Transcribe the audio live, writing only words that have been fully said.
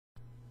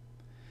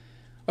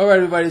All right,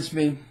 everybody, it's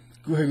me,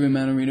 Gregory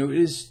Mannarino. It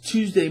is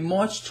Tuesday,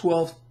 March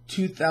 12th,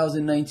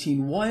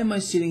 2019. Why am I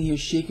sitting here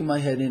shaking my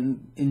head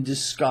in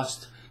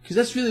disgust? Because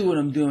that's really what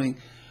I'm doing.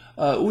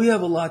 We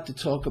have a lot to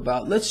talk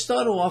about. Let's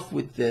start off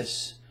with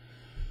this.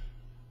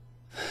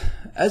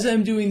 As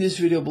I'm doing this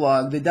video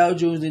blog, the Dow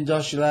Jones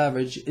Industrial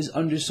Average is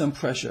under some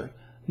pressure.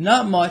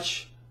 Not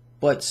much,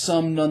 but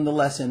some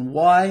nonetheless. And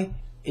why?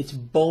 It's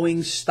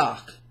Boeing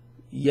stock,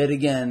 yet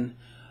again,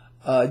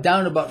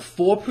 down about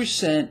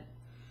 4%.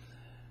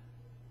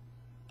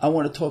 I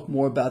want to talk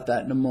more about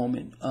that in a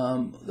moment.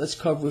 Let's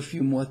cover a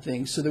few more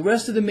things. So the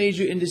rest of the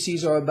major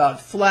indices are about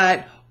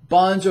flat.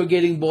 Bonds are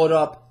getting bought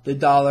up. The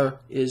dollar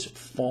is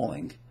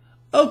falling.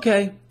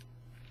 Okay,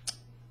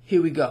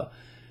 here we go.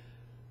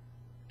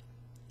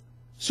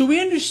 So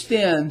we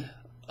understand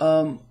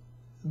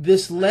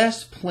this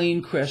last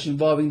plane crash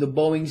involving the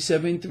Boeing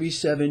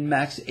 737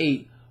 MAX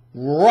 8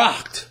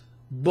 rocked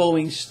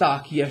Boeing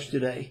stock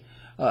yesterday.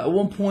 At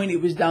one point,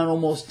 it was down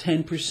almost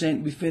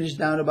 10%. We finished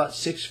down about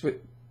 6%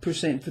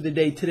 for the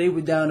day. Today,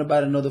 we're down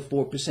about another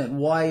 4%.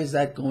 Why is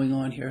that going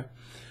on here?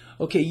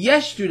 Okay,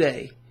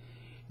 yesterday,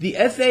 the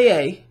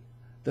FAA,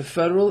 the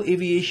Federal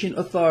Aviation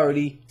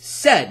Authority,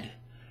 said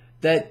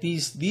that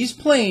these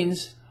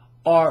planes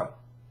are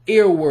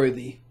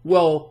airworthy.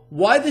 Well,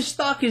 why the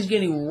stock is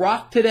getting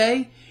rocked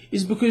today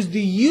is because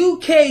the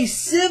UK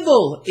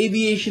Civil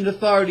Aviation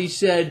Authority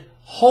said,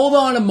 hold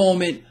on a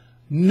moment,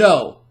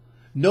 no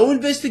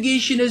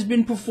investigation has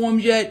been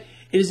performed yet.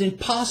 It is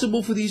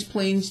impossible for these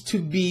planes to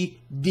be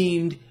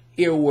deemed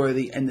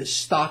airworthy, and the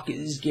stock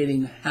is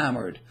getting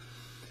hammered.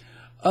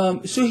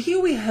 So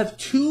here we have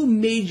two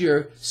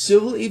major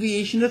civil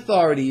aviation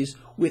authorities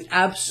with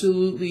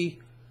absolutely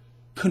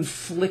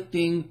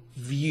conflicting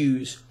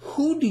views.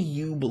 Who do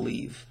you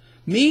believe?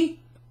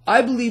 Me?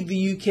 I believe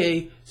the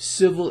UK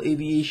Civil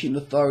Aviation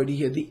Authority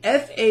here. The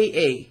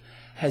FAA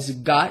has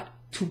got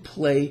to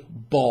play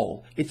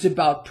ball. It's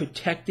about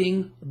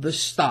protecting the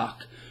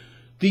stock.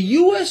 The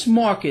U.S.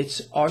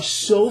 markets are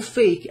so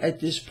fake at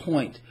this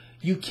point.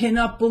 You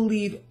cannot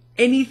believe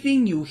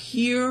anything you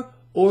hear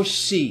or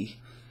see.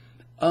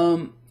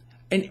 And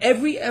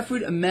every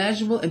effort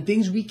imaginable and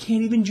things we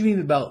can't even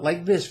dream about,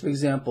 like this, for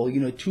example,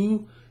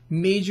 two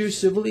major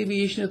civil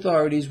aviation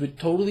authorities with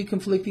totally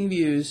conflicting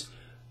views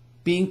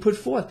being put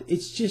forth.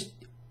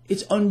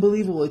 It's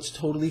unbelievable. It's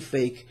totally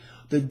fake.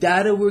 The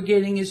data we're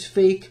getting is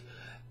fake.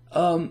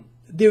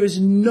 There is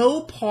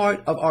no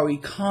part of our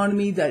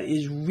economy that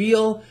is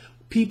real.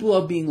 People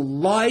are being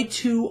lied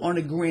to on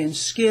a grand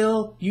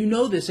scale. You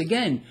know this.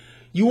 Again,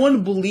 you want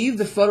to believe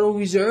the Federal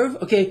Reserve?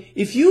 Okay,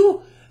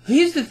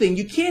 here's the thing.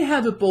 You can't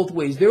have it both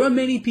ways. There are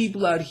many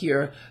people out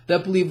here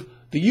that believe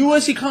the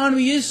U.S.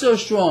 economy is so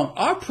strong.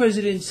 Our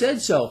president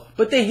said so,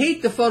 but they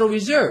hate the Federal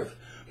Reserve.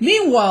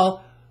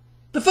 Meanwhile,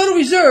 the Federal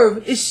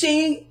Reserve is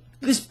saying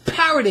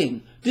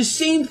parroting the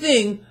same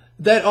thing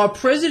that our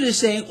president is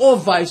saying, or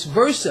vice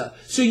versa.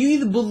 So you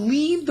either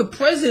believe the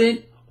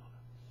president,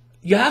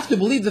 you have to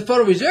believe the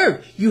Federal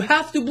Reserve. You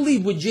have to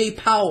believe what Jay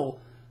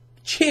Powell,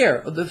 chair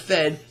of the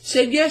Fed,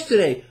 said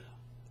yesterday.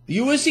 The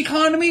U.S.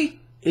 economy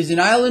is an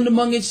island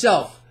among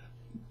itself.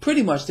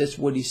 Pretty much that's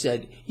what he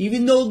said.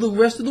 Even though the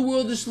rest of the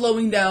world is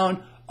slowing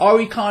down, our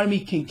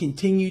economy can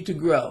continue to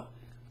grow.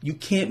 You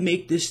can't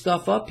make this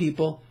stuff up,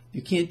 people.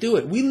 You can't do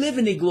it. We live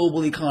in a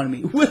global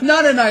economy. We're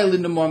not an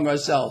island among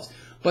ourselves.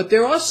 But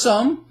there are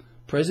some,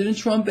 President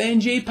Trump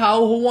and Jay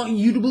Powell, who want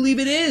you to believe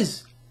it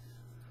is.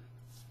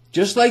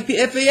 Just like the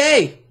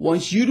FAA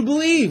wants you to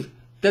believe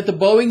that the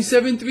Boeing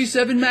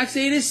 737 MAX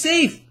 8 is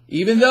safe,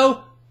 even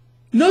though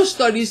no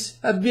studies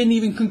have been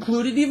even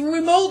concluded even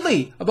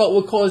remotely about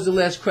what caused the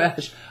last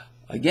crash.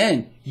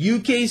 Again,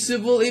 UK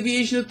Civil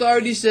Aviation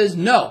Authority says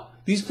no,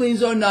 these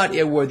planes are not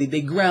airworthy.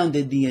 They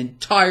grounded the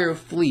entire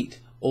fleet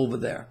over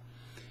there.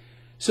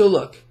 So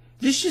look,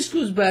 this just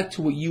goes back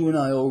to what you and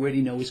I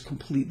already know is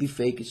completely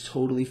fake. It's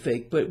totally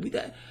fake.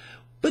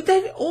 But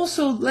that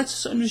also lets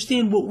us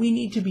understand what we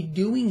need to be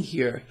doing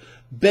here.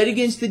 Bet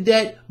against the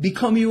debt.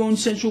 Become your own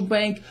central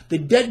bank. The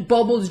debt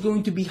bubble is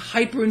going to be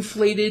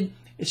hyperinflated,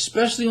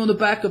 especially on the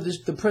back of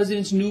the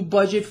president's new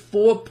budget,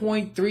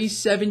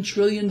 $4.37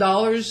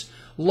 trillion,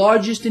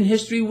 largest in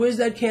history. Where's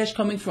that cash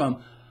coming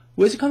from?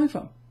 Where's it coming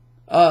from?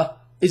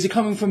 Is it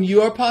coming from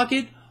your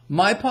pocket?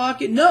 My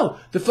pocket? No.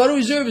 The Federal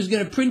Reserve is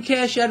going to print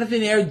cash out of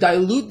thin air,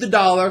 dilute the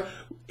dollar.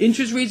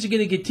 Interest rates are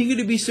going to continue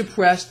to be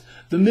suppressed.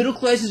 The middle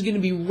class is going to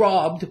be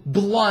robbed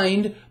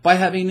blind by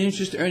having an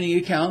interest earning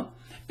account.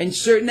 And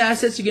certain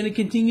assets are going to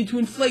continue to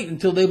inflate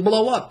until they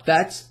blow up.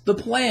 That's the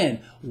plan.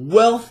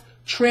 Wealth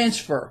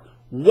transfer.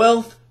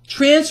 Wealth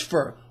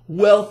transfer.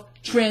 Wealth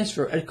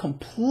transfer. A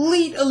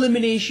complete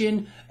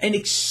elimination and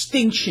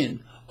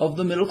extinction of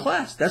the middle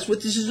class. That's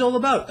what this is all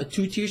about. A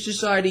two-tier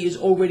society is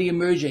already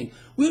emerging.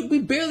 We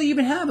barely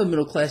even have a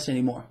middle class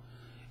anymore.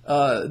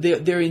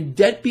 They're in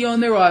debt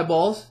beyond their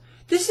eyeballs.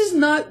 This is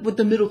not what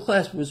the middle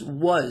class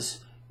was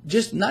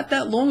just not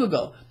that long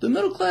ago. The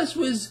middle class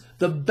was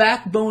the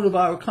backbone of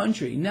our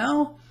country.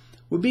 Now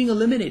we're being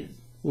eliminated.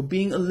 We're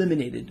being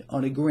eliminated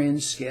on a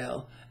grand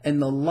scale.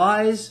 And the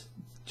lies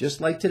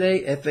Just like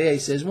today, FAA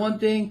says one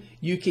thing,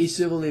 UK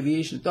Civil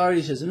Aviation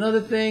Authority says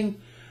another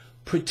thing.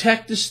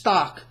 Protect the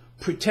stock.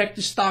 Protect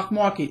the stock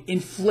market.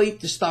 Inflate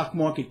the stock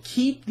market.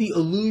 Keep the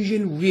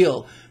illusion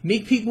real.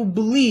 Make people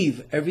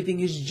believe everything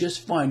is just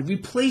fine.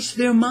 Replace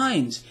their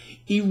minds.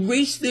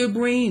 Erase their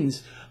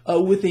brains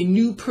with a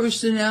new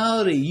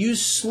personality.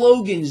 Use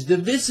slogans,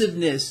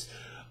 divisiveness,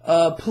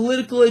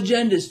 political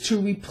agendas to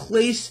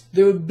replace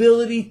their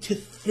ability to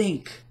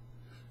think.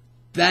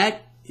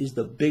 That is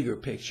the bigger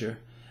picture,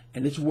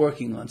 and it's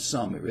working on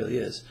some. It really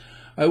is.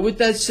 All right, with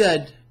that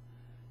said,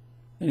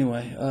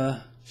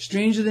 anyway,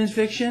 stranger than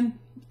fiction?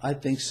 I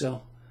think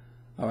so.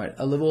 All right,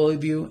 I love all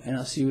of you, and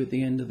I'll see you at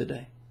the end of the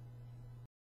day.